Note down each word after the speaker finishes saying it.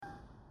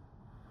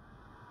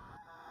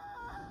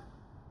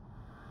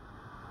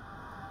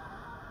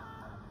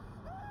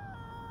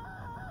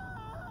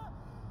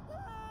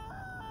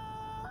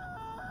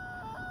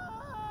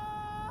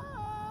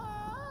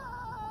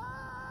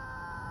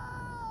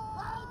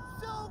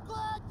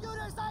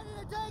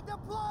to take the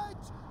plunge.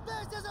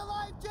 This is a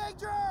life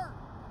changer.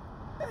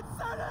 It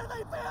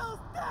certainly feels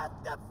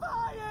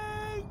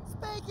death-defying!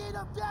 Speaking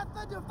of death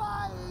and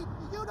defying,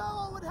 you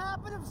know what would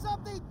happen if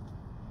something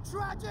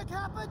tragic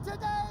happened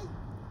today?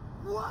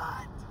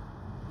 What?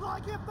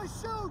 Like if the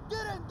shoe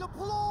didn't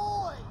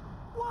deploy.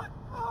 What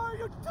are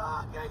you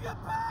talking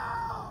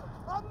about?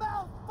 A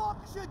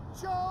malfunction,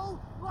 Joe.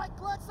 Like,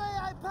 let's say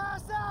I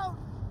pass out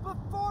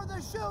before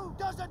the shoe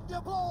doesn't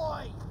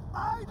deploy.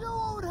 I knew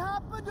what would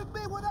happen to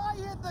me when I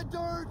hit the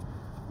dirt.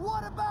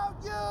 What about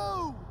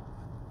you?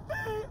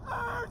 The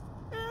Earth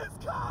is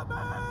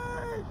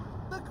coming!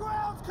 The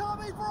ground's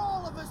coming for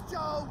all of us,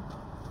 Joe.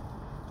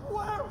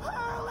 We're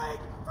hurling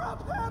from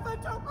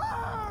heaven to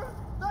earth!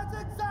 That's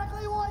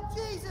exactly what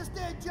Jesus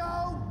did,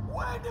 Joe.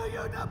 When do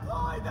you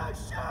deploy the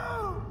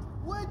chute?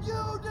 When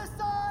you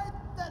decide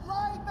that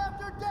life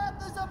after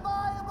death is a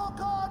viable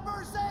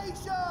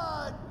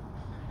conversation.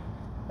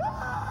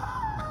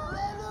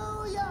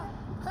 Hallelujah!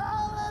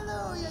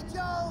 Hallelujah,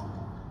 Joe!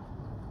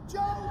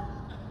 Joe?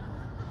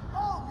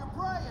 Oh, you're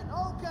praying.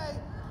 Okay.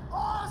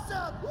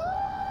 Awesome! Woo!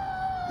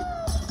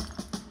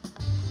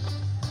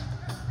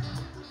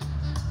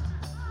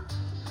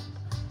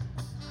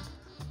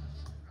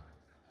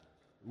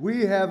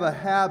 We have a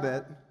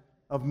habit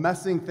of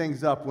messing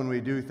things up when we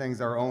do things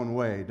our own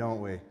way,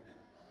 don't we?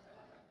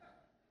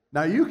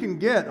 Now, you can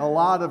get a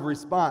lot of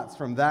response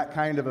from that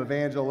kind of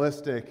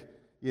evangelistic,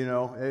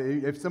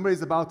 if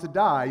somebody's about to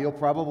die, you'll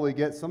probably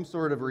get some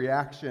sort of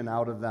reaction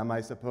out of them,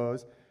 I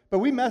suppose. But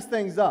we mess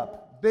things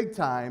up big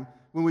time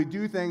when we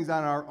do things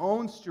on our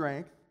own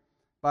strength,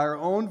 by our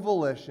own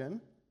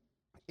volition,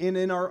 and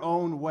in our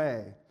own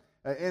way.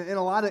 In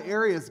a lot of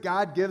areas,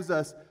 God gives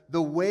us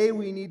the way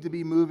we need to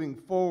be moving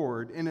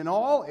forward, and in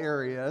all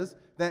areas,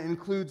 that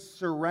includes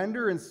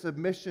surrender and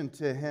submission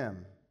to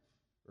Him,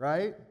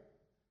 right?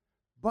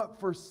 But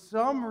for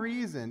some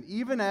reason,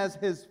 even as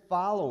His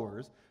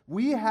followers,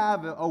 we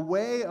have a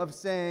way of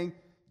saying,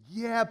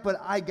 yeah, but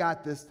I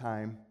got this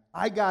time.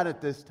 I got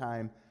it this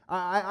time.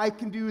 I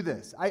can do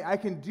this. I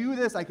can do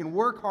this. I can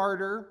work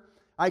harder.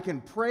 I can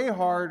pray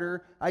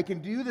harder. I can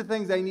do the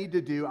things I need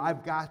to do.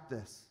 I've got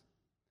this.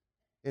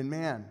 And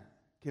man,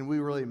 can we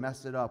really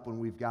mess it up when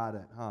we've got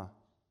it, huh?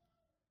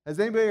 Has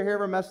anybody here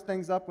ever messed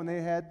things up when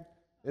they had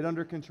it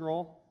under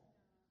control?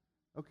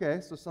 Okay,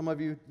 so some of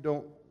you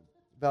don't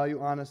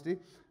value honesty.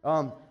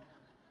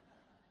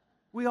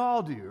 We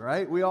all do,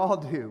 right? We all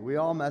do. We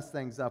all mess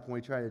things up when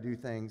we try to do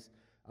things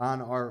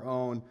on our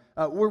own.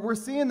 We're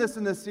seeing this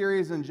in this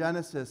series in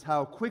Genesis,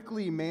 how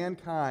quickly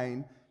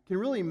mankind can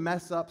really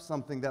mess up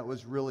something that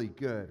was really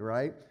good,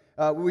 right?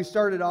 We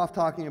started off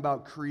talking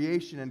about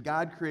creation, and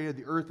God created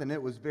the earth, and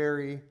it was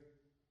very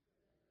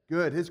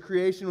good. His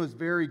creation was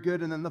very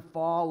good, and then the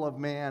fall of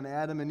man,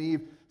 Adam and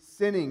Eve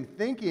sinning,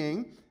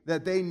 thinking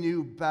that they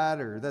knew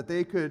better, that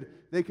they could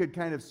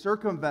kind of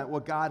circumvent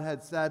what God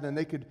had said, and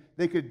they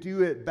could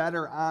do it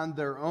better on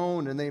their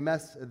own, and they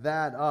mess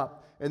that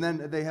up. And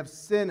then they have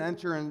sin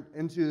enter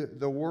into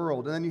the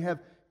world. And then you have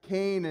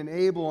Cain and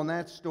Abel in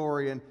that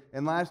story.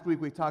 And last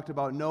week we talked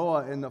about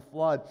Noah and the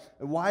flood.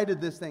 And why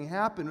did this thing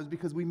happen? It was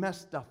because we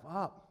messed stuff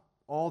up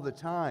all the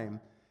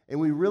time. And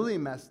we really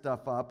mess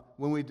stuff up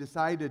when we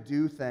decide to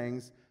do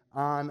things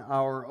on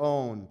our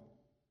own.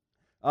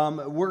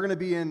 We're going to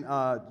be in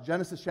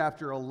Genesis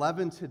chapter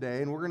 11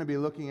 today, and we're going to be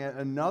looking at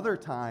another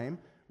time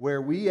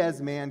where we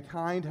as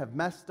mankind have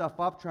messed stuff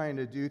up trying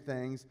to do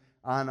things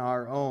on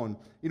our own.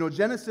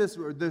 Genesis,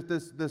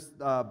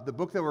 the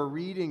book that we're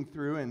reading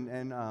through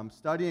and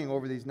studying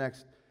over these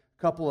next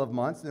couple of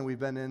months, and we've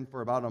been in for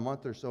about a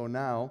month or so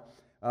now,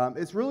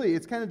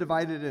 it's kind of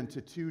divided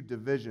into two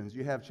divisions.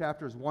 You have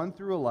chapters 1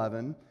 through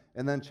 11,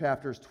 and then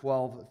chapters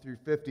 12 through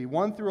 50.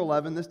 1 through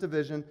 11, this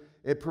division,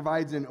 it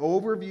provides an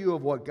overview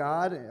of what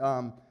God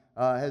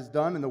has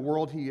done in the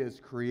world He has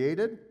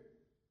created.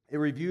 It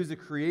reviews the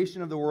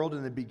creation of the world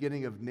and the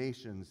beginning of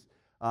nations.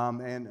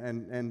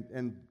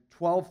 And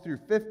 12 through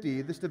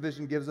 50, this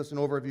division gives us an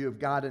overview of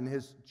God and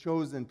His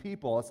chosen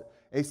people. It's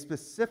a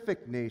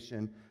specific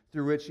nation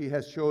through which He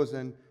has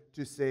chosen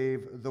to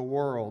save the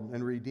world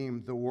and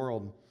redeem the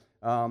world.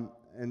 And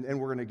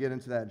we're going to get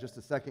into that in just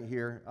a second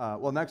here.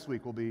 Next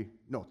week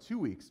 2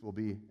 weeks we'll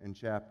be in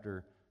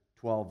chapter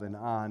 12 and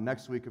on.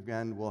 Next week,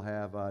 again, we'll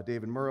have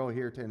David Murrow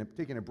here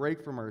taking a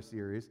break from our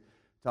series,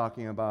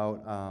 talking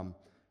about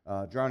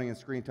drowning in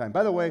screen time.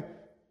 By the way,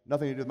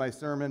 nothing to do with my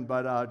sermon,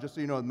 but just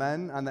so you know,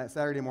 men, on that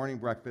Saturday morning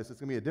breakfast, it's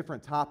going to be a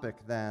different topic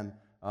than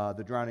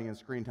the drowning in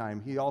screen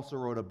time. He also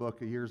wrote a book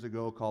years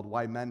ago called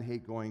Why Men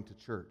Hate Going to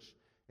Church.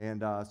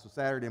 And so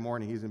Saturday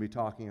morning, he's going to be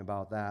talking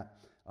about that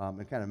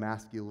and kind of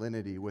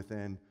masculinity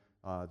within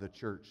the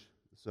church.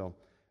 So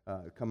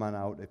come on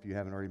out if you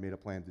haven't already made a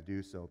plan to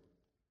do so.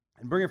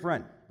 And bring a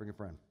friend. Bring a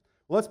friend.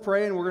 Well, let's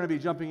pray, and we're going to be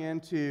jumping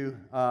into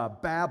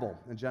Babel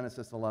in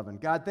Genesis 11.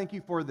 God, thank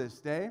you for this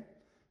day.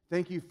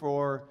 Thank you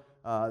for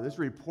this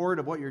report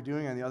of what you're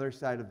doing on the other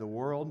side of the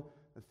world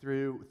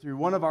through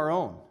one of our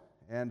own.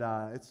 And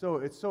it's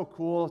so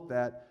cool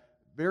that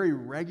very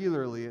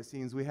regularly, it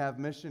seems, we have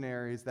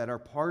missionaries that are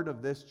part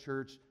of this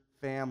church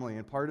family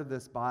and part of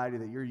this body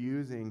that you're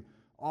using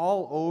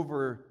all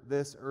over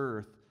this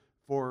earth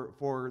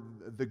for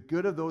the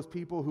good of those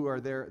people who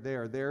are there, they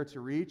are there to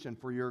reach, and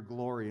for your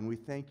glory. And we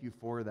thank you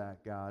for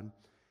that, God.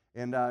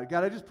 And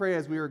God, I just pray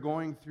as we are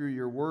going through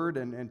your word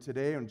and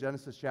today in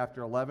Genesis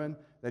chapter 11,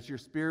 that your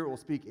Spirit will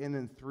speak in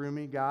and through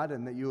me, God,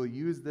 and that you will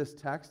use this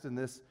text and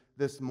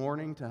this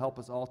morning to help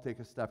us all take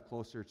a step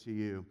closer to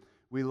you.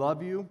 We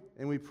love you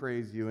and we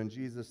praise you. In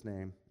Jesus'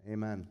 name,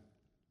 amen.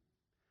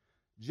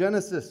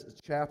 Genesis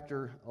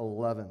chapter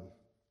 11.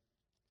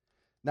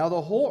 Now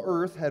the whole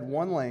earth had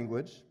one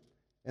language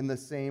and the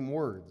same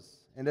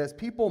words. And as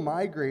people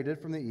migrated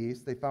from the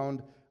east, they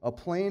found a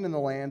plain in the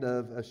land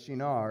of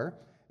Shinar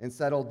and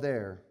settled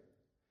there.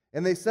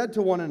 And they said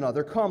to one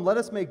another, "Come, let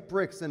us make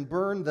bricks and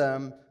burn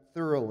them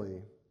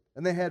thoroughly."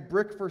 And they had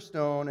brick for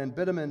stone and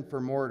bitumen for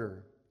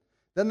mortar.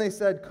 Then they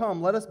said,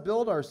 "Come, let us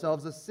build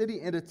ourselves a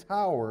city and a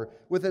tower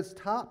with its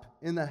top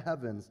in the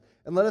heavens,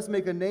 and let us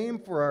make a name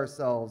for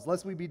ourselves,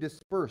 lest we be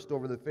dispersed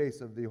over the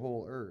face of the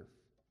whole earth."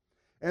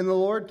 And the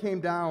Lord came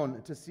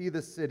down to see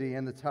the city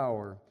and the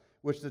tower,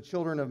 which the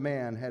children of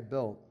man had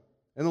built.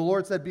 And the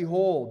Lord said,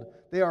 "Behold,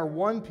 they are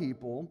one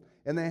people,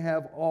 and they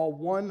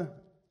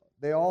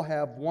all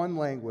have one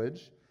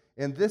language,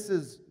 and this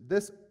is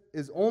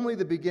only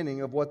the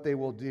beginning of what they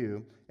will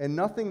do, and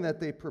nothing that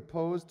they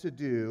propose to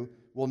do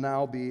will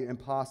now be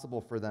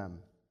impossible for them.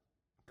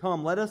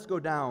 Come, let us go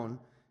down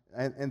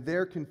and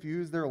there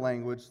confuse their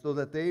language, so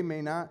that they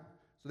may not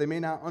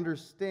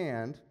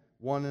understand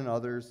one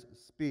another's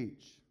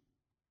speech."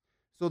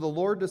 So the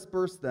Lord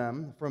dispersed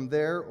them from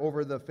there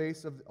over the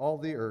face of all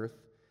the earth,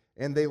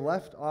 and they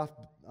left off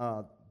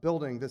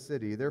building the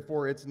city.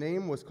 Therefore its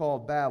name was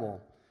called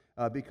Babel,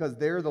 because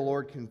there the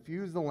Lord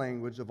confused the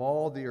language of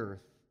all the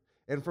earth.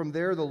 And from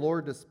there the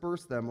Lord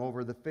dispersed them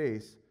over the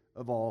face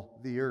of all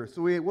the earth.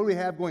 So what do we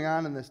have going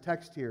on in this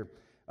text here?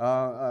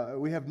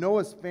 We have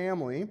Noah's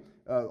family,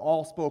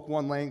 all spoke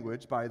one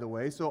language, by the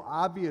way. So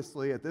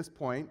obviously at this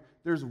point,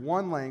 there's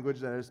one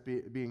language that is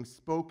being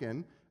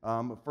spoken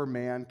for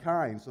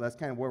mankind. So that's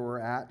kind of where we're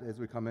at as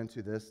we come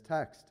into this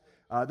text.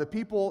 The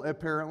people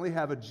apparently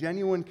have a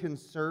genuine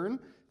concern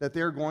that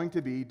they're going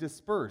to be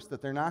dispersed,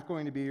 that they're not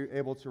going to be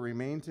able to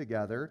remain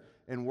together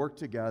and work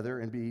together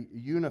and be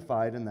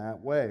unified in that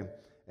way.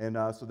 And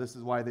so this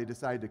is why they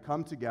decided to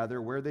come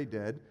together where they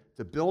did,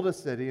 to build a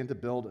city and to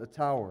build a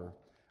tower.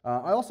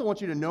 I also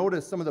want you to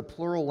notice some of the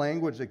plural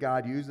language that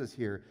God uses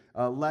here.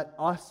 Let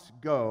us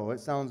go. It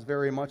sounds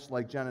very much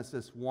like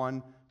Genesis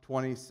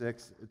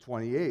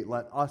 1:26-28.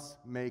 Let us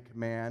make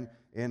man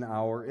in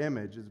our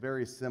image. It's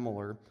very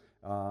similar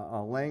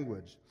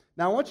language.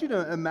 Now I want you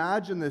to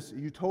imagine this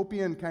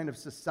utopian kind of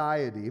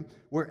society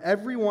where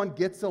everyone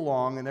gets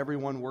along and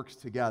everyone works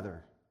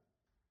together.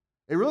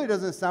 It really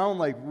doesn't sound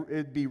like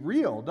it'd be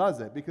real,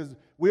 does it? Because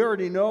we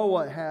already know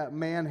what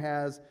man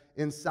has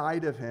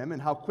inside of him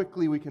and how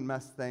quickly we can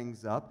mess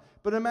things up.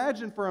 But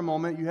imagine for a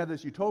moment you have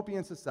this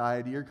utopian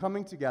society, you're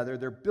coming together,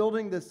 they're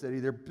building this city,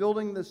 they're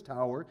building this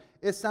tower.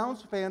 It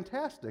sounds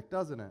fantastic,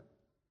 doesn't it?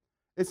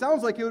 It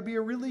sounds like it would be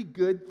a really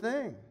good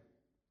thing.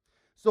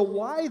 So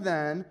why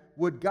then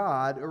would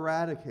God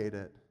eradicate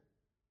it?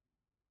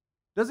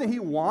 Doesn't he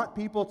want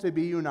people to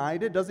be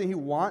united? Doesn't he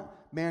want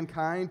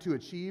mankind to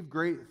achieve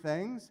great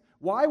things?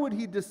 Why would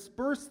he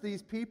disperse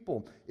these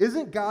people?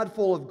 Isn't God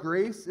full of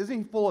grace? Isn't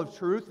he full of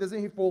truth? Isn't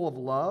he full of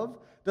love?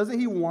 Doesn't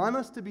he want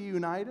us to be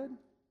united?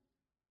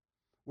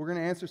 We're going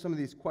to answer some of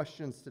these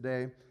questions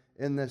today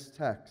in this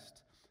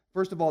text.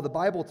 First of all, the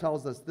Bible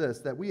tells us this,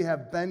 that we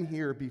have been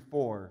here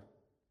before.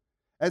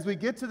 As we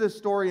get to this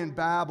story in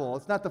Babel,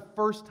 it's not the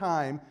first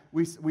time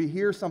we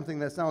hear something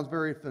that sounds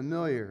very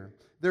familiar.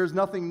 There's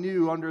nothing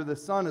new under the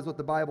sun is what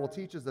the Bible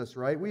teaches us,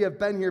 right? We have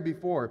been here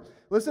before.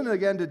 Listen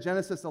again to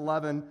Genesis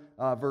 11,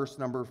 verse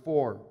number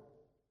 4.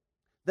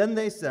 Then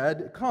they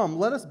said, "Come,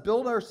 let us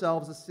build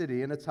ourselves a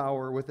city and a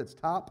tower with its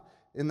top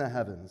in the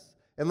heavens,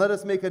 and let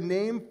us make a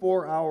name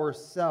for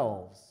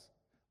ourselves,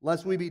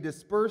 lest we be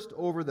dispersed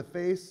over the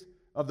face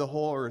of the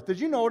whole earth."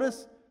 Did you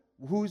notice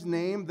whose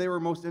name they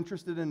were most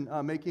interested in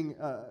making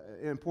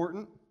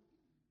important?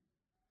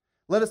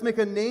 Let us make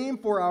a name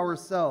for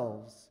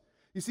ourselves.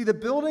 You see, the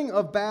building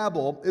of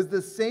Babel is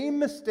the same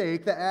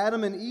mistake that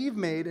Adam and Eve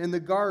made in the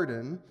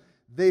garden.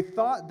 They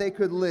thought they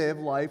could live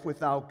life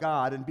without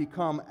God and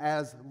become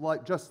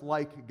just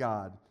like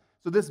God.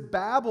 So this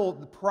Babel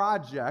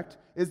project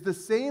is the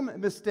same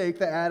mistake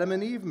that Adam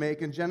and Eve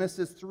make in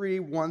Genesis 3,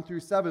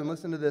 1-7.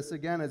 Listen to this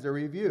again as a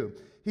review.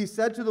 He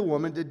said to the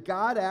woman, "Did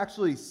God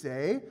actually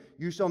say,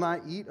 'You shall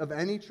not eat of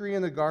any tree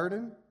in the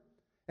garden'?"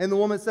 And the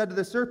woman said to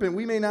the serpent,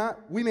 we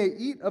may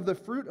eat of the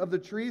fruit of the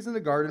trees in the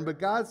garden, but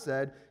God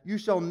said, 'You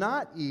shall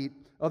not eat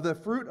of the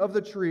fruit of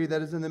the tree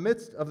that is in the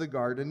midst of the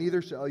garden,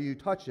 neither shall you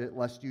touch it,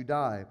 lest you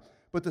die.'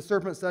 But the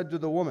serpent said to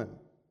the woman,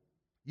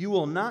 'You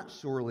will not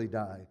surely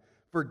die,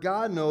 for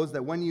God knows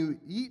that when you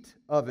eat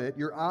of it,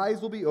 your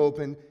eyes will be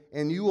opened,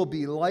 and you will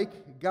be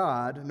like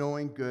God,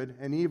 knowing good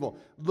and evil.'"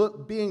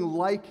 Look, being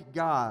like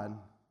God.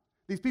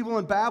 These people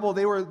in Babel,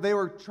 they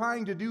were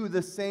trying to do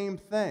the same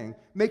thing,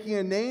 making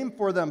a name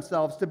for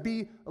themselves to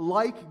be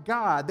like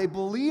God. They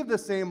believed the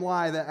same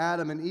lie that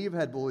Adam and Eve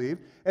had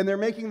believed, and they're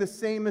making the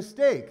same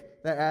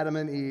mistake that Adam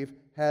and Eve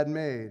had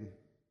made.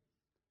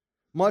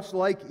 Much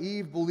like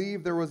Eve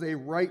believed there was a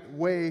right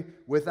way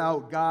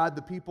without God,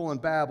 the people in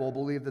Babel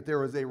believed that there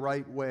was a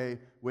right way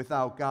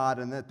without God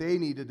and that they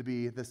needed to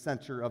be the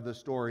center of the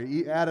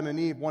story. Adam and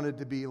Eve wanted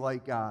to be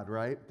like God,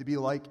 right? To be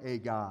like a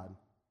God.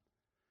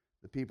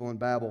 The people in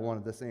Babel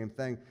wanted the same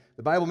thing.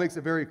 The Bible makes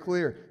it very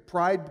clear.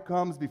 Pride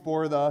comes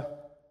before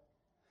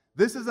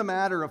This is a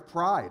matter of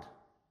pride.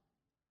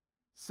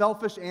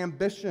 Selfish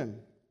ambition.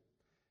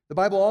 The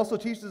Bible also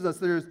teaches us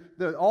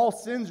that all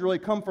sins really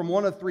come from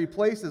one of three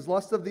places: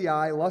 lust of the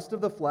eye, lust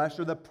of the flesh,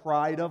 or the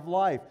pride of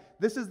life.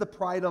 This is the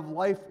pride of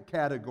life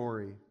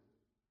category.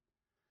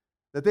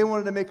 That they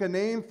wanted to make a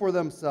name for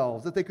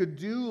themselves, that they could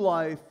do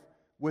life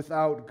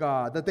without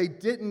God, that they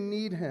didn't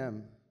need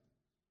Him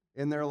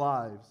in their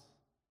lives.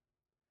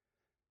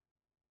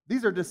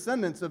 These are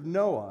descendants of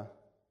Noah.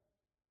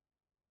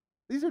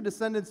 These are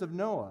descendants of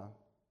Noah.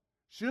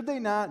 Should they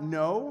not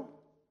know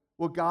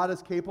what God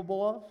is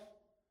capable of?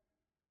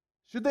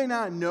 Should they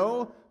not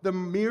know the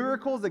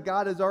miracles that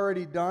God has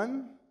already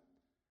done?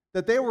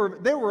 That they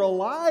were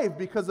alive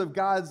because of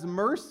God's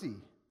mercy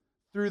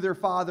through their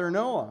father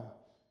Noah.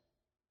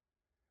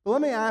 But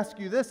let me ask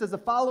you this, as a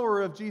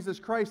follower of Jesus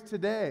Christ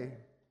today,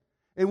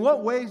 in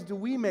what ways do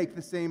we make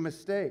the same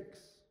mistakes?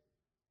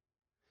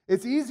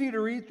 It's easy to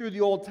read through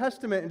the Old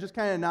Testament and just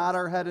kind of nod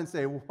our head and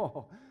say,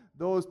 whoa,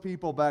 those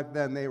people back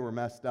then, they were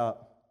messed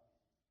up.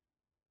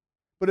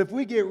 But if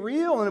we get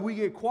real and if we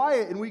get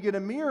quiet and we get a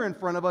mirror in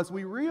front of us,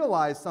 we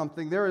realize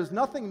something. There is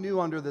nothing new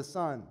under the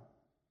sun.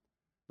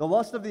 The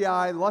lust of the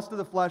eye, the lust of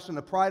the flesh, and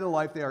the pride of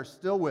life, they are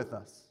still with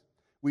us.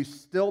 We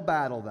still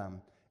battle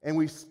them, and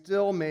we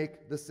still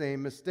make the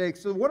same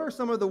mistakes. So what are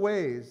some of the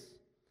ways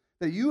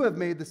that you have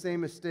made the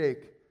same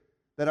mistake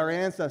that our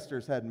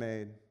ancestors had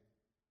made?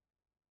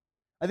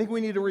 I think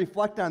we need to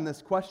reflect on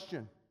this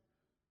question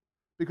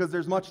because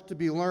there's much to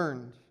be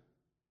learned.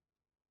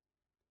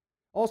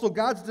 Also,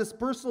 God's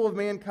dispersal of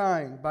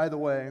mankind, by the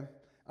way,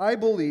 I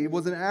believe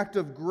was an act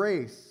of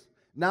grace,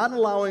 not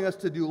allowing us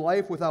to do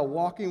life without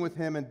walking with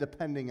Him and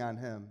depending on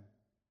Him.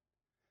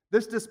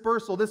 This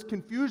dispersal, this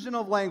confusion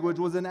of language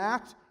was an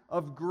act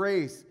of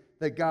grace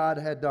that God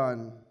had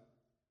done.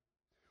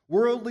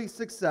 Worldly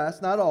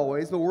success, not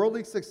always, but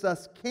worldly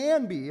success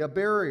can be a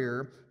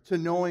barrier to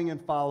knowing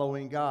and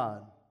following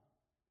God.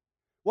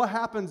 What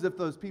happens if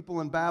those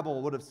people in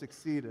Babel would have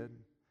succeeded?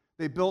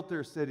 They built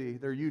their city,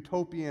 their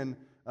utopian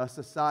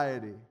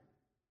society.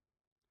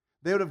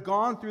 They would have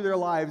gone through their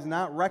lives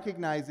not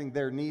recognizing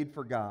their need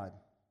for God.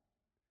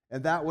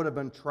 And that would have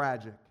been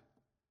tragic.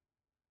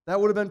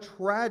 That would have been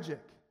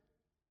tragic.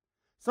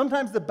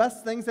 Sometimes the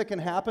best things that can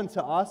happen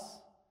to us,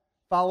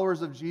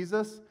 followers of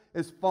Jesus,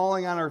 is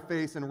falling on our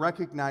face and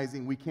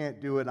recognizing we can't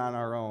do it on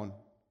our own.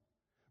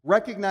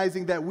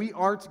 Recognizing that we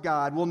aren't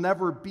God, we'll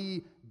never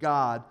be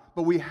God,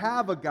 but we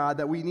have a God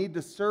that we need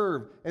to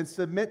serve and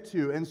submit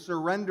to and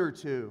surrender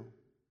to.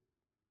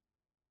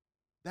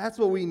 That's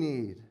what we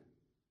need.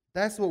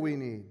 That's what we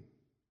need.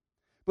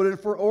 But in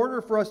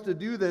order for us to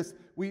do this,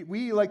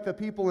 we like the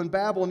people in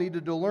Babel, need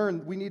to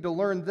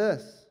learn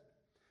this.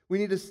 We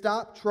need to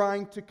stop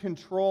trying to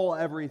control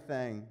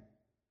everything.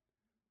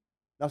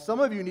 Now, some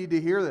of you need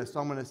to hear this, so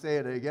I'm going to say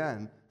it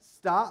again.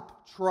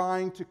 Stop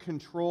trying to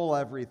control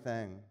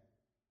everything.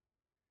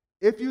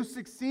 If you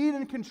succeed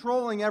in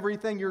controlling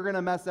everything, you're going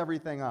to mess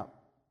everything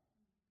up.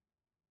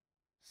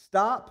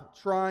 Stop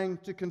trying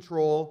to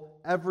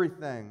control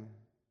everything.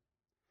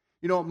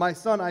 You know, my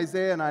son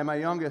Isaiah and I, my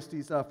youngest,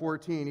 he's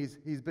 14.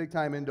 He's big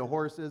time into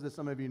horses, as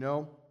some of you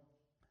know.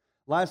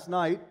 Last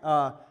night,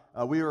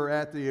 we were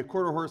at the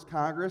Quarter Horse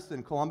Congress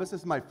in Columbus.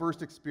 This is my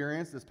first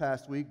experience this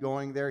past week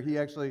going there. He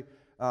actually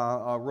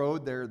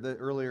rode there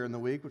earlier in the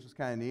week, which was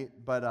kind of neat.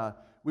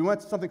 But we went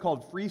to something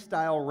called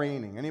freestyle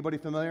reining. Anybody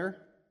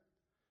familiar?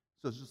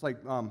 So it's just like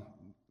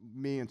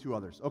me and two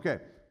others. Okay.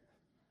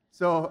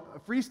 So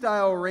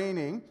freestyle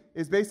reining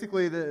is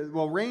basically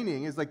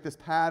reining is like this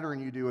pattern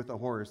you do with a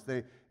horse.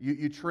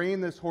 You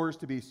train this horse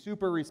to be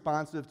super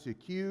responsive to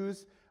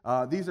cues.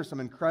 These are some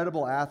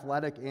incredible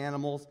athletic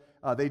animals.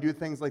 They do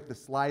things like the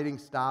sliding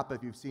stop,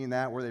 if you've seen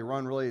that, where they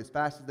run really as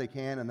fast as they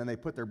can, and then they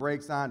put their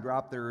brakes on,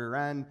 drop their rear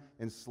end,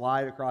 and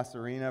slide across the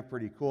arena.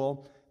 Pretty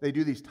cool. They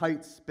do these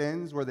tight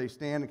spins where they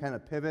stand and kind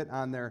of pivot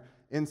on their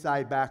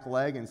inside back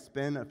leg and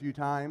spin a few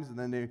times, and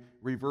then they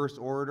reverse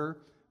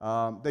order.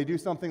 They do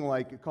something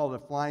like called a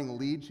flying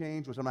lead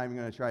change, which I'm not even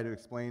going to try to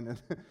explain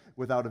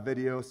without a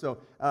video. So,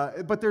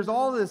 but there's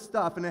all this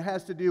stuff, and it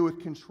has to do with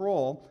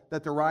control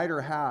that the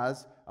rider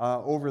has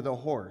over the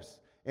horse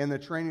and the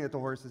training that the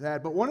horse has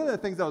had. But one of the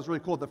things that was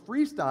really cool, the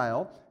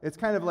freestyle, it's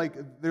kind of like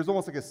there's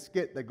almost like a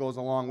skit that goes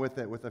along with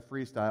it with the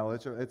freestyle.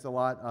 It's a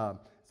lot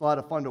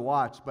of fun to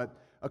watch. But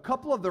a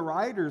couple of the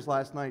riders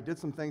last night did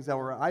some things that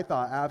were, I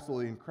thought,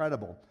 absolutely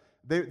incredible.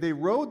 They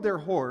rode their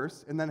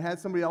horse and then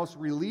had somebody else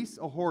release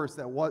a horse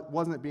that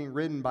wasn't being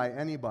ridden by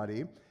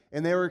anybody.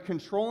 and they were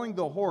controlling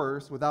the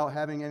horse without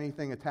having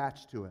anything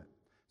attached to it.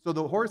 So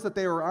the horse that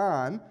they were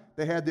on,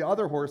 they had the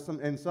other horse,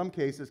 in some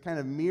cases, kind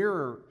of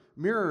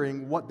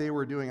mirroring what they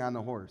were doing on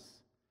the horse.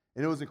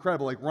 And it was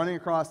incredible, like running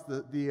across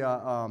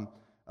the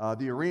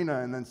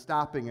arena and then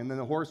stopping, and then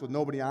the horse with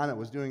nobody on it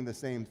was doing the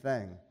same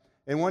thing.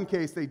 In one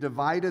case, they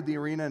divided the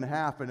arena in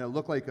half, and it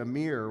looked like a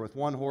mirror with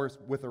one horse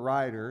with a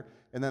rider,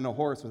 and then a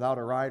horse without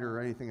a rider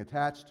or anything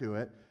attached to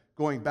it,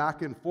 going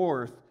back and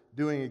forth,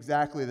 doing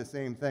exactly the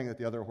same thing that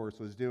the other horse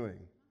was doing.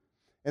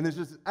 And there's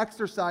just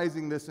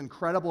exercising this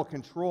incredible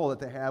control that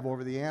they have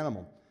over the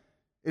animal.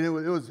 And it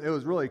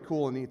was really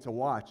cool and neat to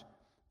watch.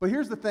 But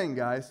here's the thing,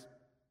 guys.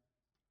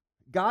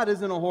 God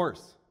isn't a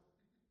horse.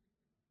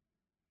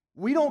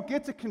 We don't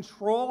get to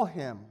control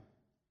him.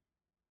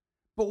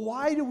 But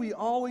why do we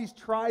always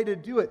try to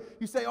do it?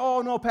 You say,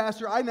 oh, no,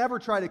 Pastor, I never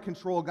try to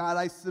control God.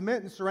 I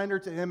submit and surrender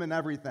to him in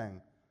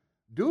everything.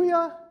 Do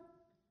ya?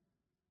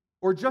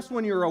 Or just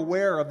when you're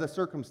aware of the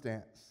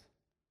circumstance?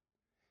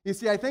 You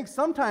see, I think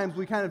sometimes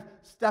we kind of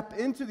step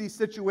into these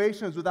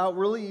situations without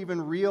really even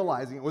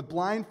realizing it, with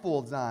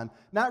blindfolds on,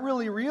 not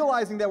really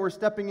realizing that we're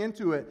stepping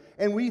into it,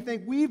 and we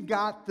think we've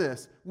got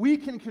this. We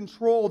can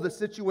control the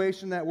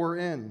situation that we're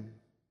in.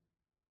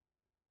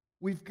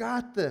 We've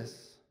got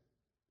this.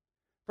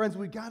 Friends,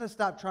 we've got to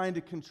stop trying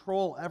to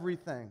control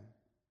everything.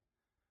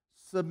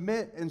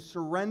 Submit and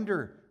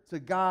surrender to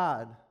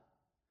God.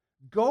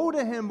 Go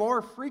to him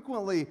more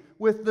frequently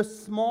with the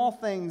small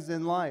things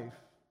in life.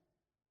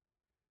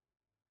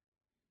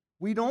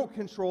 We don't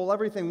control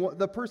everything.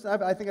 The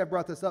person, I think I've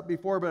brought this up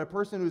before, but a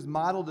person who's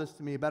modeled this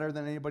to me better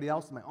than anybody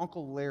else is my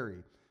Uncle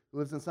Larry, who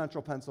lives in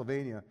central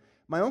Pennsylvania.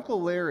 My Uncle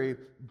Larry,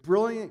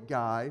 brilliant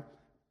guy,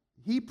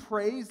 he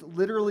prays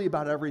literally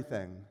about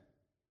everything.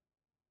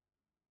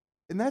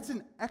 And that's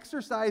an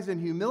exercise in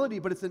humility,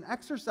 but it's an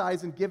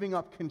exercise in giving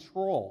up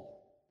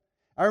control.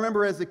 I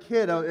remember as a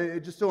kid,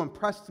 it just so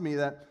impressed me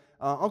that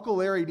Uncle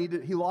Larry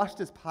he lost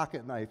his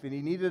pocket knife, and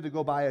he needed to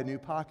go buy a new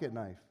pocket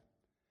knife.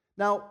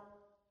 Now,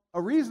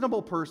 a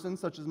reasonable person,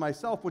 such as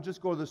myself, would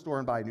just go to the store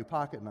and buy a new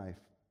pocket knife.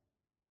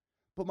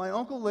 But my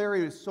Uncle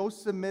Larry is so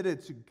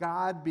submitted to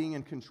God being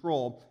in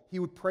control, he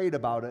would pray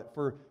about it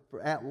for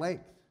at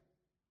length.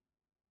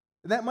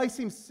 And that might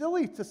seem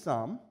silly to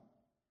some,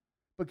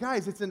 but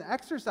guys, it's an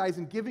exercise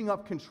in giving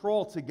up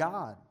control to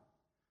God,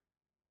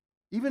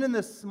 even in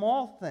the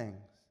small things.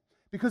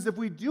 Because if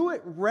we do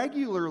it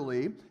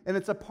regularly, and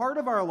it's a part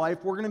of our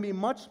life, we're going to be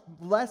much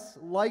less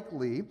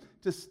likely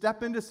to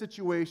step into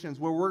situations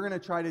where we're going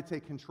to try to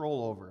take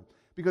control over.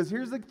 Because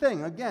here's the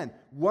thing, again,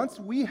 once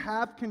we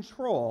have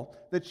control,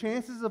 the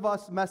chances of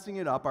us messing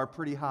it up are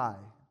pretty high.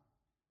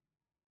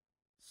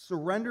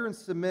 Surrender and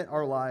submit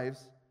our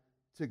lives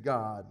to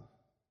God.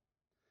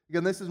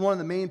 Again, this is one of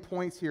the main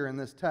points here in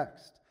this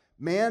text.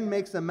 Man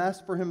makes a mess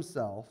for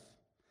himself,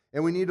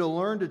 and we need to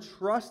learn to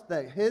trust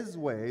that his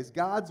ways,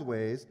 God's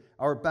ways,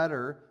 are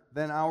better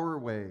than our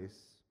ways.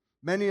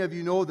 Many of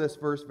you know this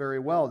verse very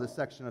well, this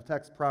section of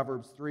text,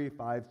 Proverbs 3,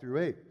 5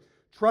 through 8.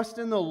 Trust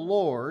in the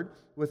Lord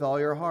with all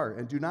your heart,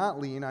 and do not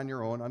lean on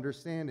your own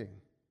understanding.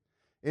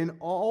 In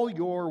all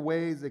your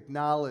ways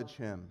acknowledge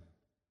him,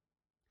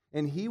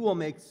 and he will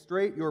make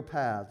straight your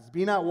paths.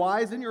 Be not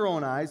wise in your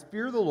own eyes,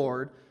 fear the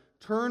Lord,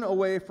 turn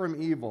away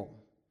from evil.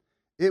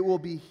 It will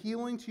be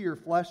healing to your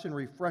flesh and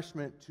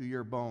refreshment to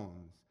your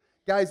bones.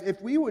 Guys,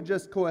 if we would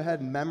just go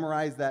ahead and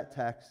memorize that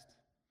text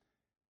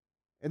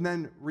and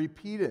then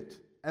repeat it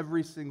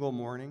every single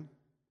morning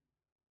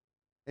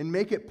and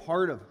make it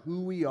part of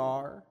who we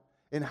are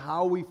and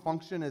how we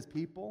function as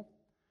people,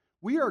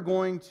 we're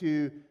going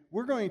to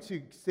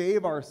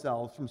save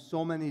ourselves from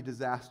so many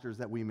disasters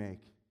that we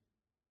make.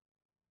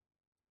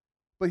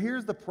 But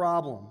here's the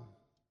problem.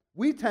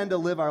 We tend to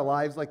live our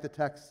lives like the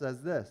text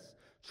says this.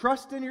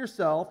 Trust in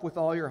yourself with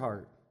all your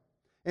heart,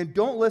 and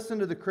don't listen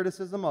to the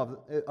criticism of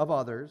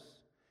others.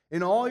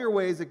 In all your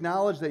ways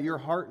acknowledge that your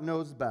heart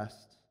knows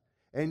best,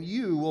 and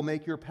you will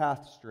make your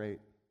path straight.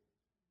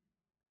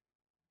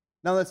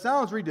 Now that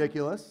sounds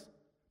ridiculous,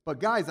 but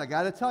guys, I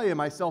got to tell you,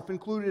 myself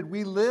included,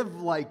 we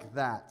live like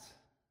that.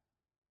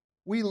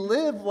 We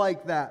live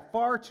like that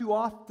far too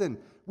often.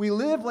 We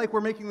live like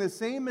we're making the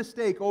same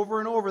mistake over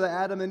and over that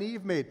Adam and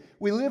Eve made.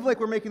 We live like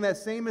we're making that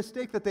same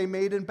mistake that they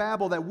made in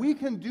Babel, that we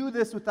can do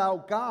this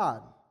without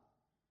God.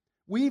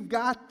 We've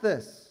got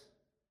this.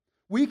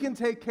 We can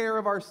take care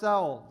of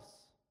ourselves.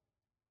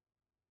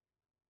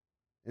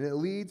 And it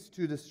leads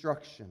to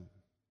destruction.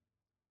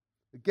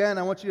 Again,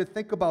 I want you to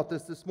think about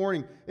this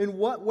morning. In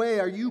what way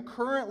are you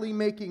currently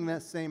making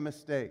that same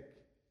mistake?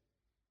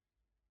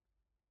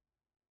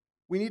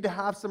 We need to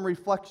have some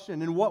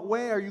reflection. In what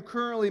way are you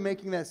currently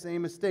making that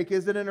same mistake?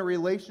 Is it in a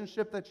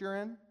relationship that you're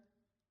in?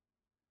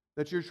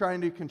 That you're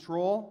trying to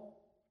control?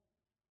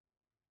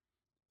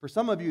 For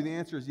some of you, the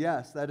answer is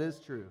yes, that is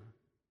true.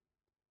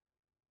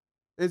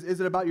 Is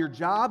it about your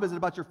job? Is it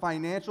about your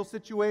financial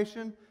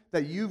situation?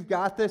 That you've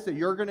got this, that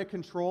you're going to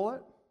control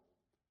it?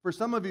 For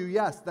some of you,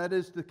 yes, that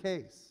is the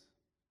case.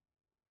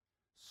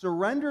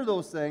 Surrender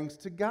those things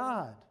to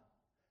God.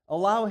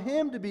 Allow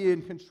him to be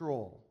in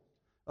control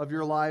of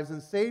your lives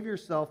and save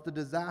yourself the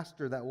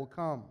disaster that will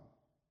come.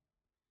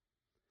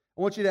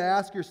 I want you to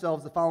ask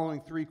yourselves the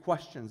following 3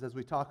 questions as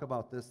we talk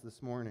about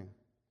this morning.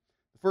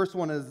 The first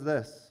one is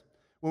this.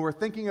 When we're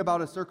thinking about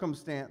a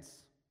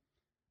circumstance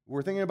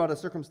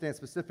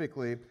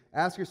specifically,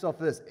 ask yourself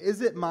this: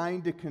 is it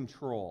mine to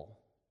control?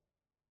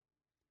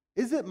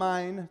 Is it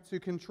mine to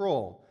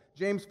control?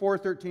 James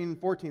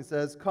 4:13-14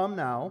 says, "Come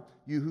now,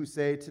 you who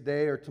say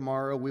today or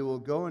tomorrow we will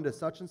go into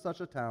such and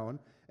such a town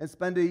and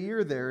spend a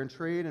year there and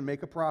trade and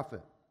make a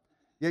profit.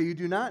 Yet you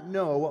do not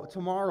know what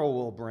tomorrow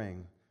will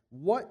bring.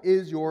 What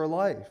is your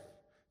life?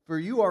 For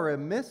you are a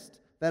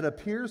mist that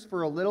appears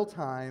for a little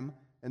time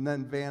and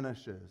then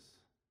vanishes."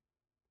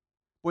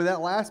 Boy, that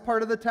last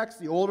part of the text,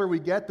 the older we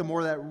get, the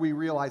more that we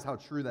realize how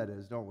true that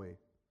is, don't we?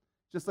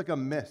 Just like a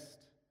mist.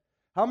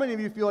 How many of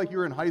you feel like you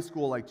were in high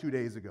school like 2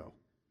 days ago?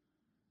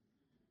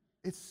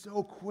 It's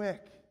so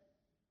quick.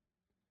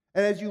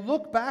 And as you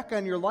look back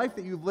on your life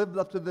that you've lived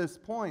up to this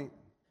point,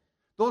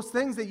 those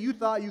things that you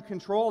thought you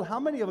controlled, how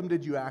many of them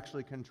did you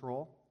actually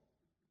control?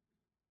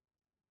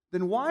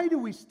 Then why do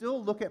we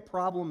still look at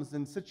problems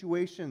and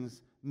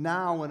situations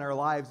now in our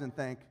lives and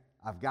think,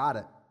 I've got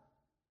it.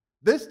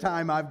 This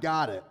time I've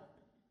got it.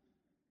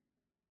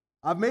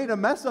 I've made a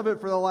mess of it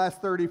for the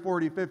last 30,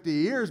 40, 50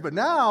 years, but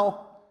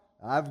now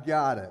I've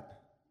got it.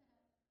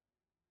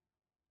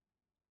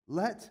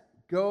 Let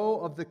go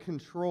of the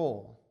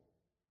control.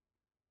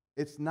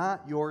 It's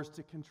not yours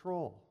to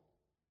control.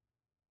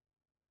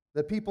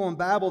 The people in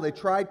Babel, they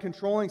tried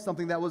controlling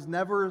something that was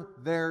never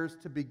theirs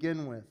to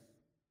begin with.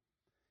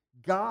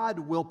 God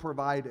will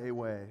provide a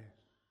way.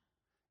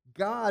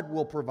 God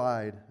will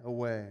provide a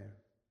way.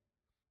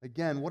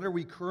 Again, what are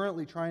we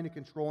currently trying to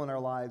control in our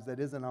lives that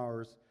isn't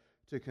ours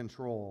to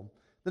control?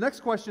 The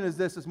next question is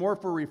this. It's more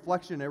for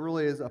reflection. It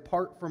really is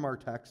apart from our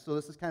text. So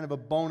this is kind of a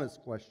bonus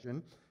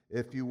question,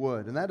 if you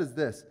would. And that is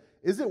this.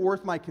 Is it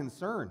worth my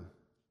concern?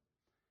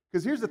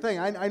 Because here's the thing.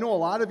 I know a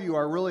lot of you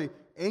are really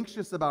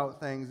anxious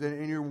about things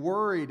and you're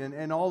worried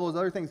and all those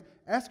other things.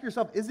 Ask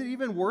yourself, is it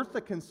even worth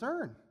the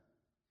concern?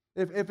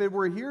 If it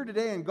were here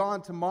today and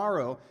gone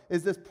tomorrow,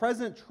 is this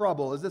present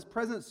trouble, is this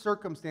present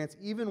circumstance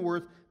even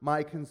worth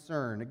my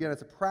concern? Again,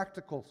 it's a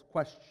practical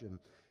question.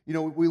 You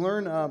know, we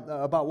learn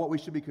about what we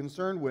should be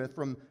concerned with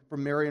from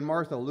Mary and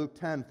Martha, Luke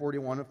 10,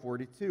 41 and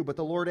 42. But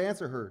the Lord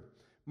answered her,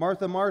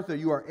 "Martha, Martha,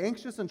 you are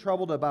anxious and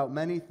troubled about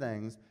many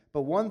things,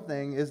 but one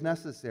thing is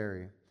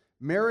necessary.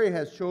 Mary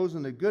has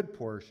chosen a good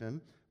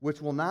portion,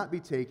 which will not be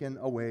taken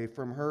away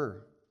from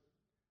her."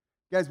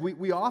 Guys,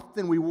 we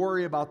often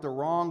worry about the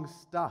wrong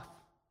stuff.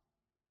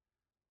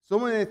 So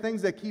many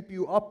things that keep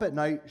you up at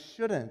night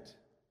shouldn't.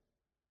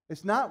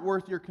 It's not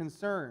worth your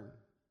concern.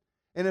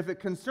 And if it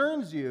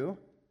concerns you,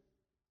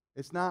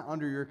 it's not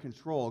under your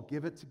control.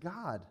 Give it to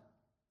God.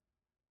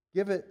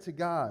 Give it to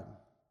God.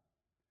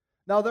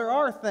 Now, there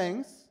are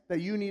things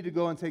that you need to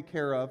go and take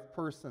care of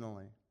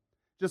personally.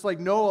 Just like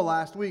Noah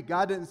last week,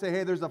 God didn't say,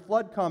 hey, there's a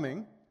flood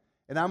coming,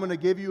 and I'm going to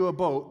give you a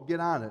boat, get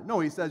on it.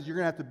 No, he says, you're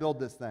going to have to build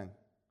this thing.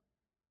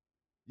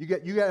 You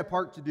got a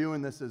part to do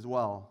in this as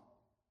well.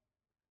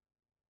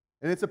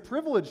 And it's a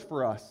privilege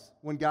for us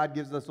when God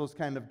gives us those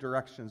kind of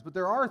directions. But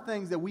there are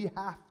things that we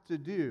have to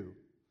do.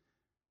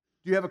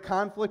 Do you have a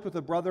conflict with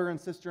a brother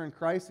and sister in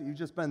Christ that you've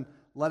just been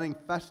letting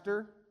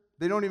fester?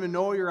 They don't even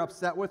know you're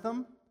upset with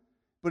them,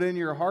 but in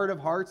your heart of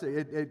hearts,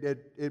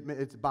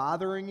 it's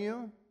bothering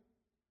you.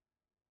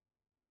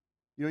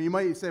 You know, you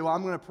might say, well,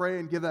 I'm going to pray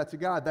and give that to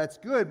God. That's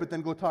good, but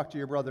then go talk to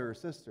your brother or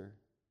sister.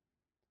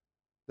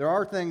 There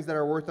are things that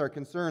are worth our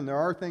concern. There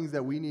are things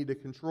that we need to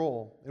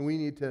control and we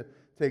need to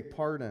take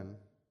part in.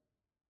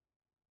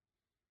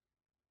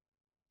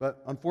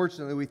 But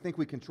unfortunately, we think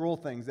we control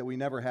things that we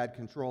never had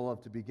control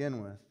of to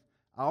begin with.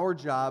 Our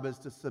job is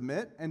to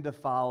submit and to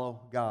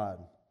follow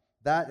God.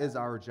 That is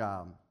our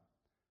job.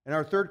 And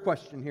our third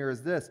question here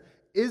is this.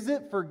 Is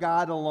it for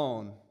God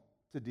alone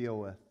to deal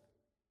with?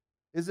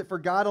 Is it for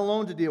God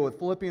alone to deal with?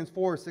 Philippians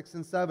 4, 6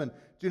 and 7.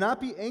 Do not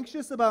be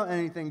anxious about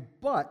anything,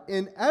 but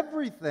in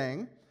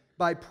everything,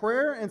 by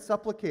prayer and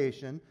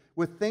supplication,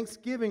 with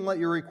thanksgiving, let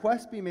your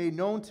requests be made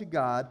known to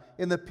God,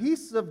 and the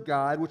peace of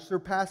God, which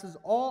surpasses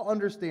all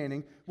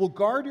understanding, will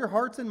guard your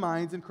hearts and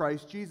minds in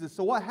Christ Jesus.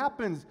 So what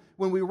happens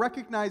when we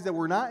recognize that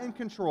we're not in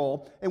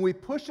control and we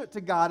push it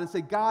to God and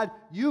say, God,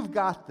 you've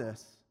got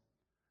this?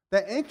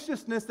 The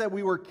anxiousness that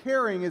we were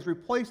carrying is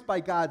replaced by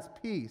God's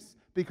peace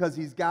because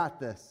He's got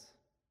this.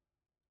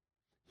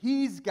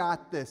 He's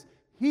got this.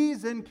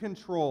 He's in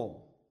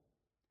control.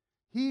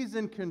 He's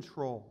in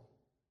control.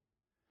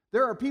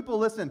 There are people,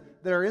 listen,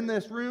 that are in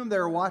this room, that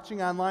are watching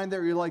online,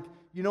 that you're like,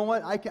 you know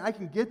what, I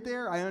can get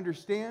there, I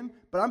understand,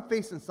 but I'm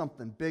facing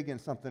something big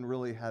and something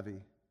really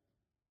heavy.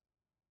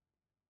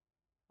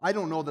 I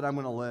don't know that I'm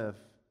going to live.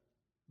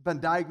 I've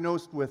been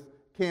diagnosed with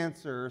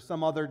cancer or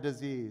some other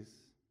disease.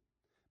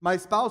 My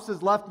spouse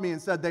has left me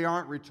and said they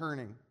aren't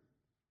returning.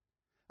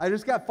 I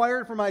just got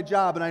fired from my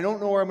job, and I don't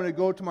know where I'm going to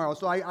go tomorrow.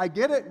 So I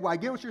get it. I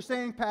get what you're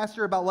saying,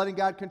 Pastor, about letting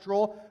God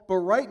control, but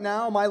right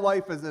now my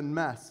life is a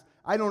mess.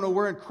 I don't know,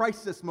 we're in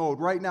crisis mode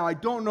right now. I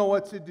don't know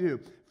what to do.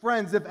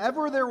 Friends, if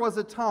ever there was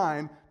a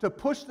time to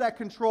push that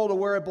control to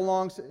where it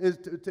belongs,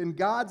 in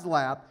God's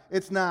lap,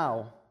 it's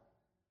now.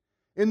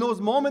 In those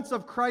moments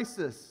of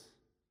crisis,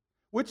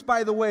 which,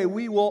 by the way,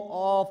 we will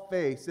all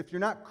face. If you're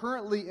not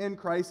currently in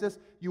crisis,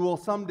 you will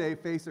someday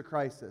face a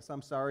crisis.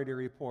 I'm sorry to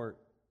report.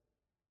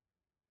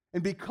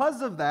 And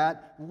because of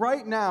that,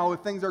 right now,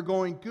 if things are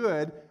going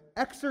good,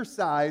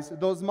 exercise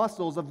those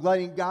muscles of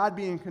letting God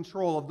be in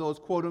control of those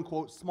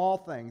quote-unquote small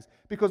things.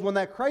 Because when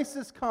that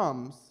crisis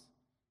comes,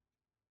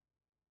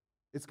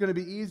 it's going to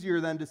be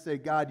easier then to say,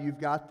 God, you've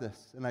got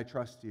this, and I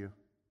trust you.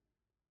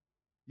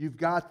 You've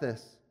got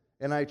this,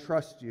 and I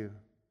trust you.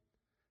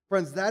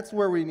 Friends, that's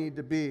where we need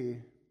to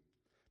be.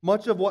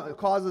 Much of what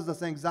causes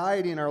us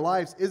anxiety in our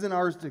lives isn't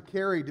ours to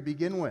carry to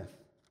begin with.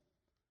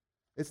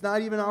 It's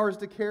not even ours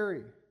to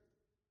carry.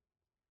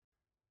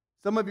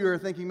 Some of you are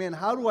thinking, man,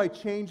 how do I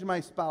change my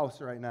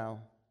spouse right now?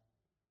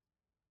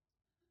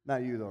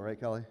 Not you though, right,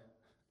 Kelly?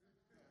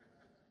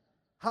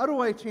 How do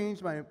I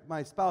change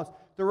my spouse?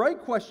 The right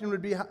question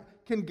would be,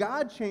 can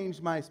God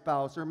change my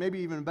spouse? Or maybe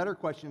even a better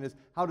question is,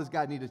 how does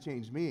God need to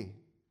change me?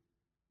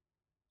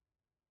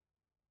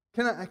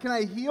 Can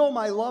I heal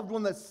my loved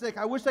one that's sick?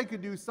 I wish I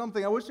could do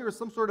something. I wish there was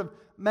some sort of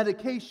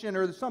medication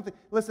or something.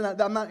 Listen,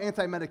 I'm not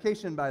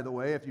anti-medication, by the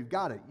way. If you've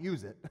got it,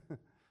 use it,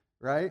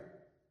 right?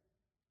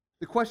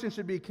 The question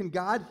should be, can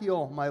God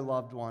heal my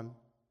loved one?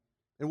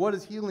 And what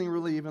does healing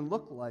really even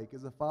look like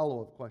is a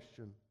follow-up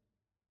question.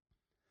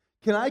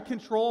 Can I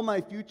control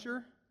my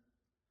future?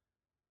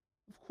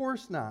 Of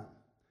course not.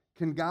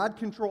 Can God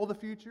control the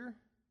future?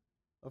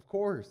 Of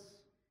course.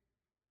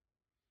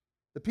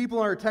 The people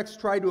in our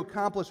text tried to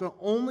accomplish what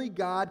only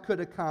God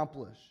could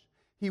accomplish.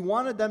 He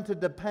wanted them to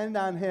depend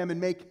on Him and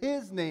make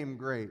His name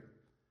great,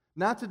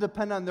 not to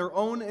depend on their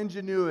own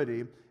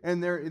ingenuity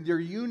and their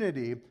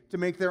unity to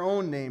make their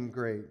own name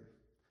great.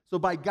 So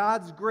by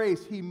God's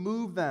grace, He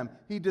moved them,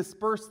 He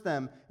dispersed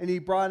them, and He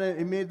brought in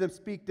and made them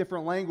speak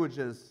different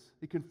languages.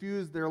 He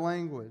confused their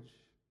language.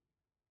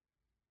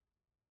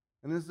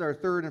 And this is our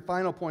third and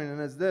final point,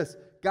 and it's this: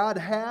 God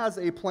has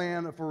a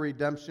plan for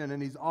redemption,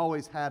 and He's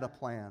always had a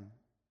plan.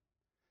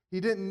 He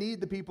didn't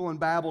need the people in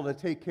Babel to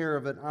take care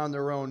of it on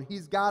their own.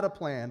 He's got a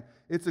plan.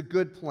 It's a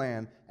good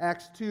plan.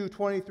 Acts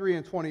 2:23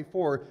 and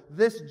 24.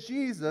 This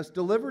Jesus,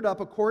 delivered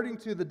up according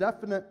to the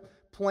definite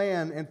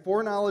plan and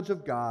foreknowledge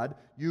of God,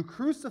 you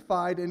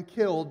crucified and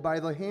killed by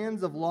the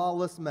hands of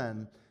lawless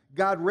men.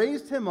 God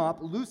raised Him up,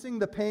 loosing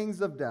the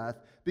pangs of death,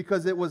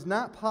 because it was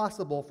not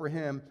possible for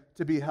Him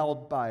to be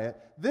held by it.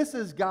 This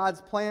is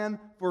God's plan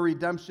for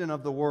redemption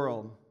of the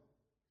world.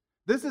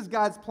 This is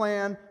God's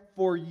plan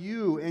for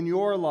you in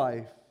your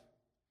life.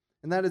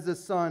 And that is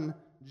His Son,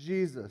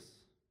 Jesus.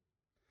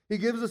 He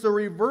gives us a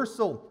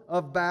reversal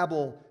of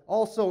Babel,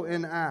 also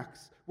in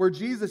Acts, where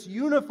Jesus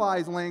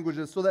unifies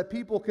languages so that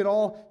people could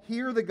all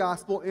hear the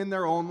gospel in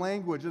their own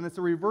language. And it's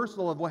a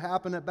reversal of what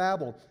happened at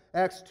Babel.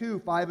 Acts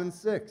 2:5 and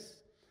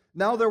 6.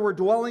 Now there were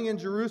dwelling in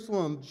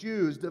Jerusalem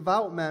Jews,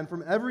 devout men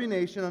from every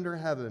nation under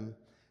heaven.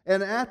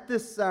 And at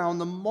this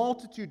sound the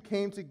multitude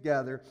came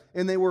together,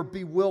 and they were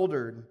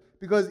bewildered,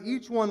 because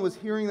each one was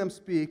hearing them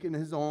speak in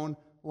his own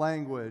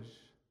language.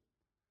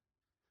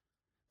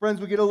 Friends,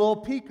 we get a little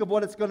peek of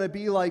what it's going to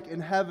be like in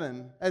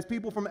heaven as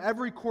people from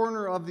every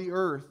corner of the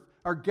earth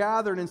are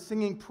gathered and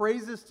singing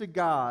praises to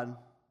God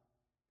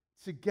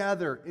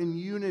together in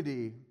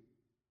unity.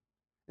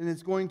 And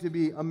it's going to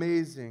be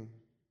amazing.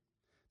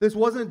 This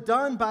wasn't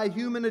done by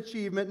human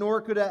achievement, nor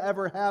could it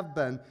ever have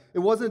been. It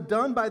wasn't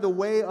done by the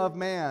way of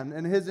man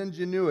and his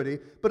ingenuity,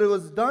 but it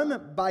was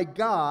done by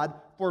God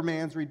for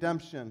man's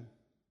redemption.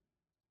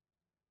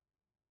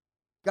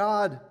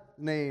 God's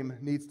name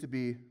needs to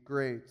be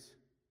great.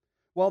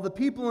 While the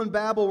people in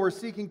Babel were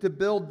seeking to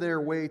build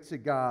their way to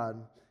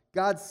God,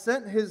 God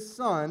sent His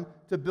Son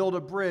to build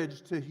a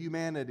bridge to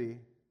humanity.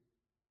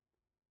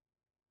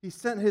 He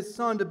sent His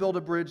Son to build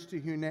a bridge to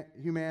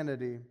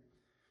humanity.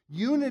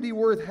 Unity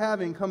worth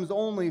having comes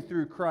only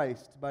through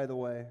Christ, by the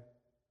way.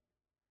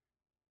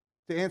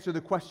 To answer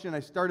the question I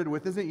started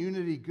with, isn't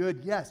unity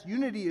good? Yes,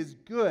 unity is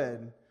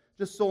good,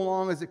 just so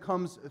long as it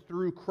comes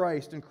through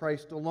Christ and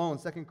Christ alone.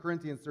 2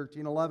 Corinthians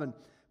 13:11.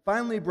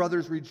 Finally,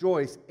 brothers,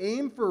 rejoice,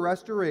 aim for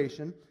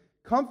restoration,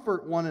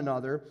 comfort one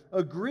another,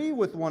 agree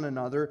with one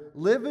another,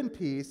 live in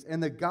peace,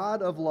 and the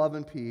God of love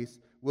and peace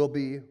will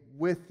be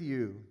with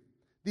you.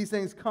 These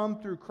things come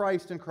through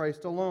Christ and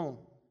Christ alone.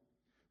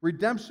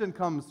 Redemption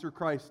comes through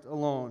Christ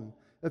alone.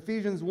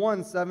 Ephesians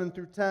 1:7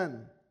 through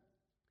 10.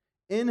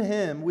 In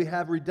Him we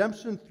have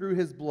redemption through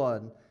His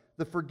blood,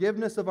 the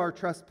forgiveness of our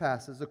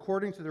trespasses,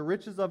 according to the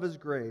riches of His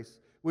grace,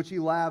 which He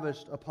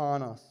lavished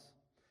upon us.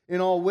 In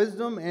all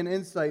wisdom and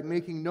insight,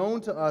 making known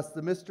to us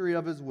the mystery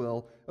of His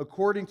will,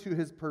 according to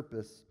His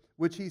purpose,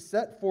 which He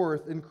set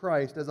forth in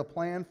Christ as a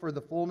plan for the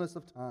fullness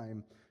of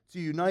time, to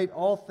unite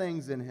all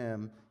things in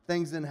Him,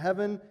 things in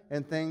heaven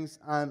and things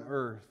on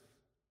earth.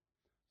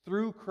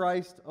 Through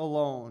Christ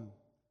alone.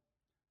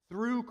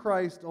 Through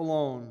Christ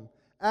alone.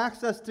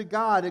 Access to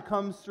God, it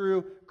comes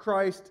through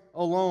Christ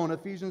alone.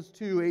 Ephesians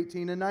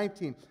 2:18 and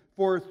 19.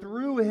 For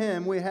through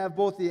him we have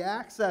both the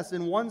access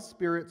in one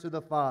Spirit to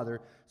the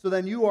Father. So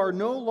then you are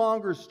no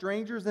longer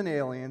strangers and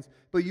aliens,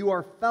 but you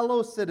are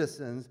fellow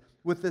citizens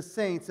with the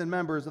saints and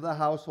members of the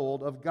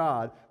household of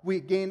God. We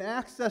gain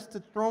access to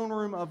the throne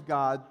room of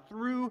God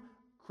through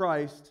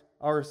Christ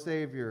our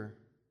Savior.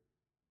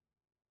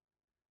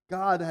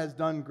 God has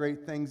done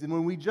great things, and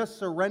when we just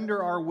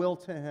surrender our will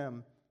to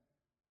him,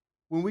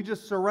 when we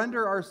just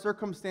surrender our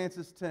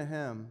circumstances to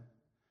him,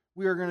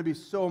 we are going to be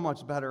so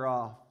much better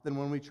off than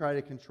when we try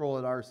to control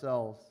it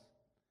ourselves.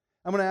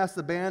 I'm going to ask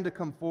the band to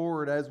come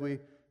forward as we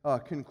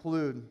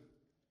conclude.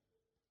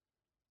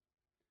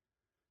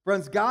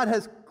 Friends, God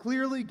has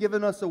clearly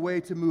given us a way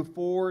to move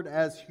forward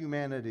as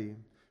humanity.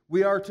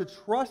 We are to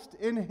trust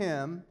in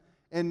him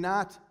and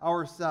not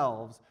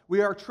ourselves.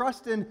 We are to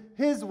trust in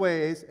his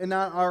ways and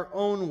not our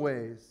own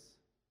ways.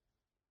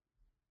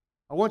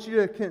 I want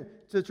you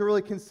to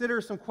really consider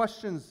some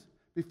questions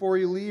before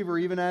you leave, or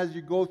even as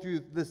you go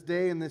through this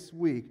day and this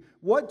week.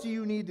 What do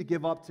you need to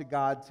give up to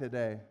God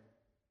today?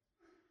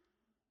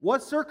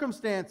 What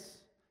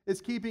circumstance is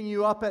keeping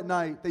you up at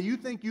night that you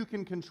think you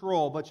can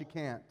control, but you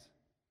can't?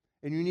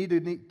 And you need to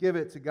give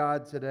it to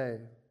God today.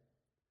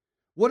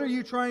 What are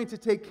you trying to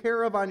take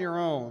care of on your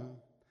own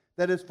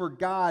that is for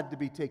God to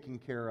be taken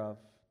care of?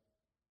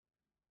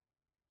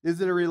 Is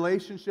it a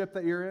relationship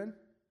that you're in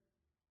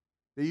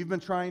that you've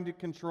been trying to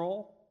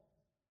control?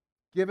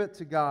 Give it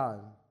to God.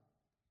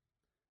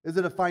 Is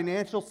it a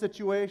financial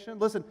situation?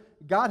 Listen,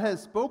 God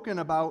has spoken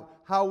about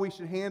how we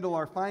should handle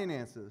our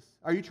finances.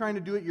 Are you trying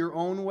to do it your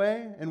own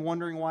way and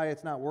wondering why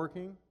it's not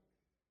working?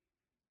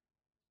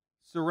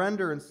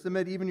 Surrender and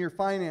submit even your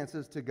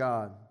finances to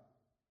God.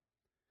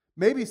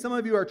 Maybe some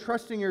of you are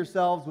trusting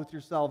yourselves with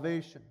your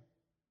salvation,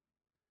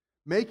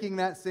 making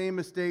that same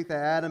mistake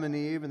that Adam and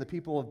Eve and the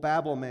people of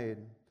Babel made,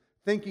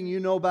 thinking you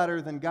know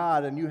better than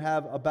God and you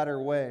have a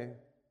better way,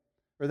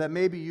 or that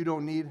maybe you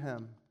don't need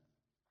him.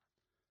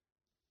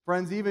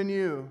 Friends, even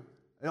you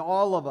and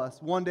all of us,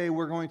 one day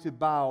we're going to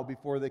bow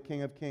before the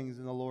King of Kings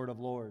and the Lord of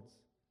Lords.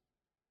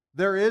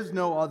 There is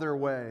no other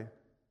way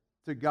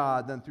to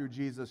God than through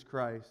Jesus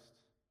Christ.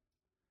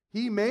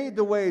 He made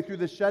the way through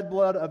the shed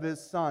blood of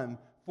his Son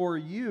for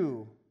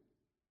you.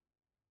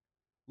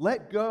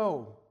 Let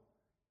go.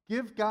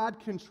 Give God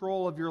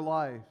control of your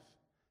life.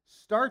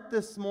 Start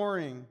this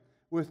morning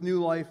with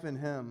new life in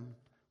him.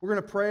 We're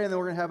going to pray, and then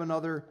we're going to have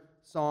another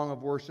song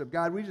of worship.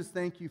 God, we just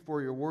thank you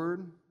for your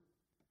word.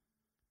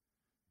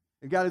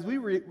 And God, as we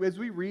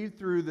read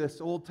through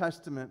this Old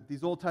Testament,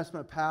 these Old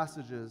Testament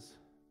passages,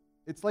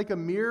 it's like a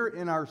mirror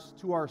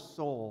to our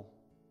soul.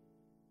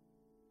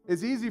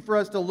 It's easy for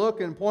us to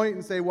look and point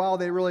and say, wow,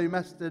 they really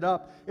messed it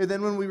up. And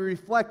then when we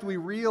reflect, we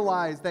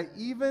realize that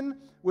even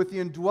with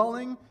the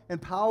indwelling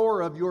and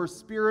power of your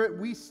Spirit,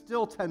 we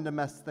still tend to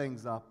mess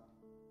things up.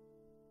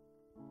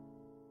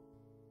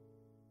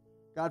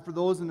 God, for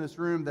those in this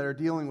room that are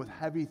dealing with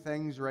heavy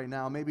things right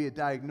now, maybe a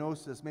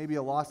diagnosis, maybe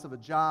a loss of a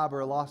job or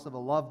a loss of a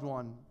loved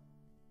one,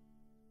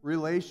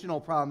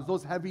 relational problems,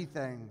 those heavy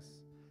things,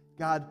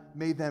 God,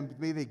 may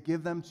they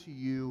give them to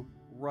you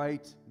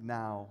right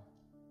now.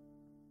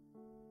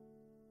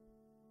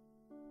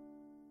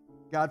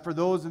 God, for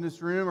those in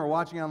this room or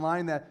watching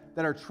online that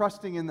are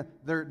trusting in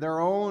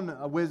their own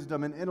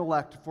wisdom and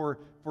intellect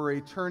for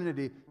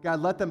eternity, God,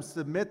 let them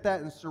submit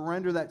that and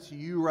surrender that to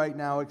you right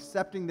now,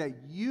 accepting that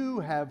you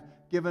have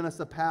given us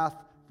a path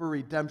for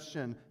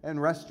redemption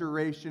and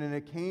restoration, and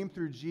it came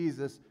through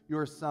Jesus,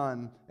 your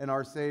Son and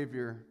our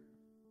Savior.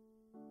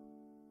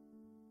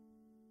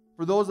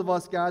 For those of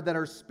us, God, that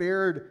are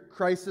spared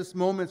crisis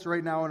moments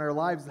right now in our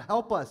lives,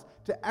 help us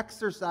to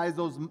exercise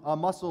those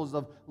muscles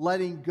of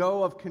letting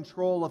go of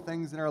control of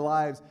things in our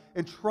lives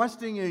and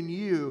trusting in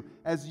you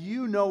as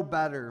you know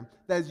better,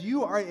 as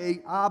you are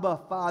a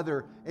Abba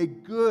Father, a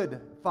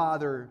good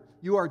Father.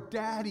 You are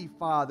Daddy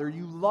Father.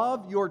 You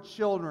love your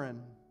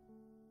children.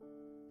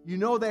 You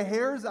know the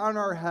hairs on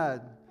our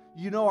head.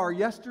 You know our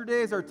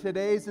yesterdays, our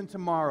todays, and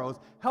tomorrows.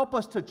 Help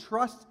us to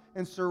trust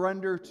and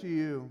surrender to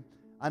you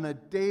on a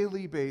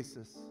daily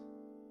basis.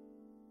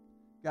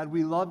 God,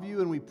 we love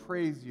you and we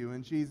praise you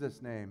in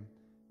Jesus' name.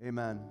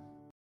 Amen.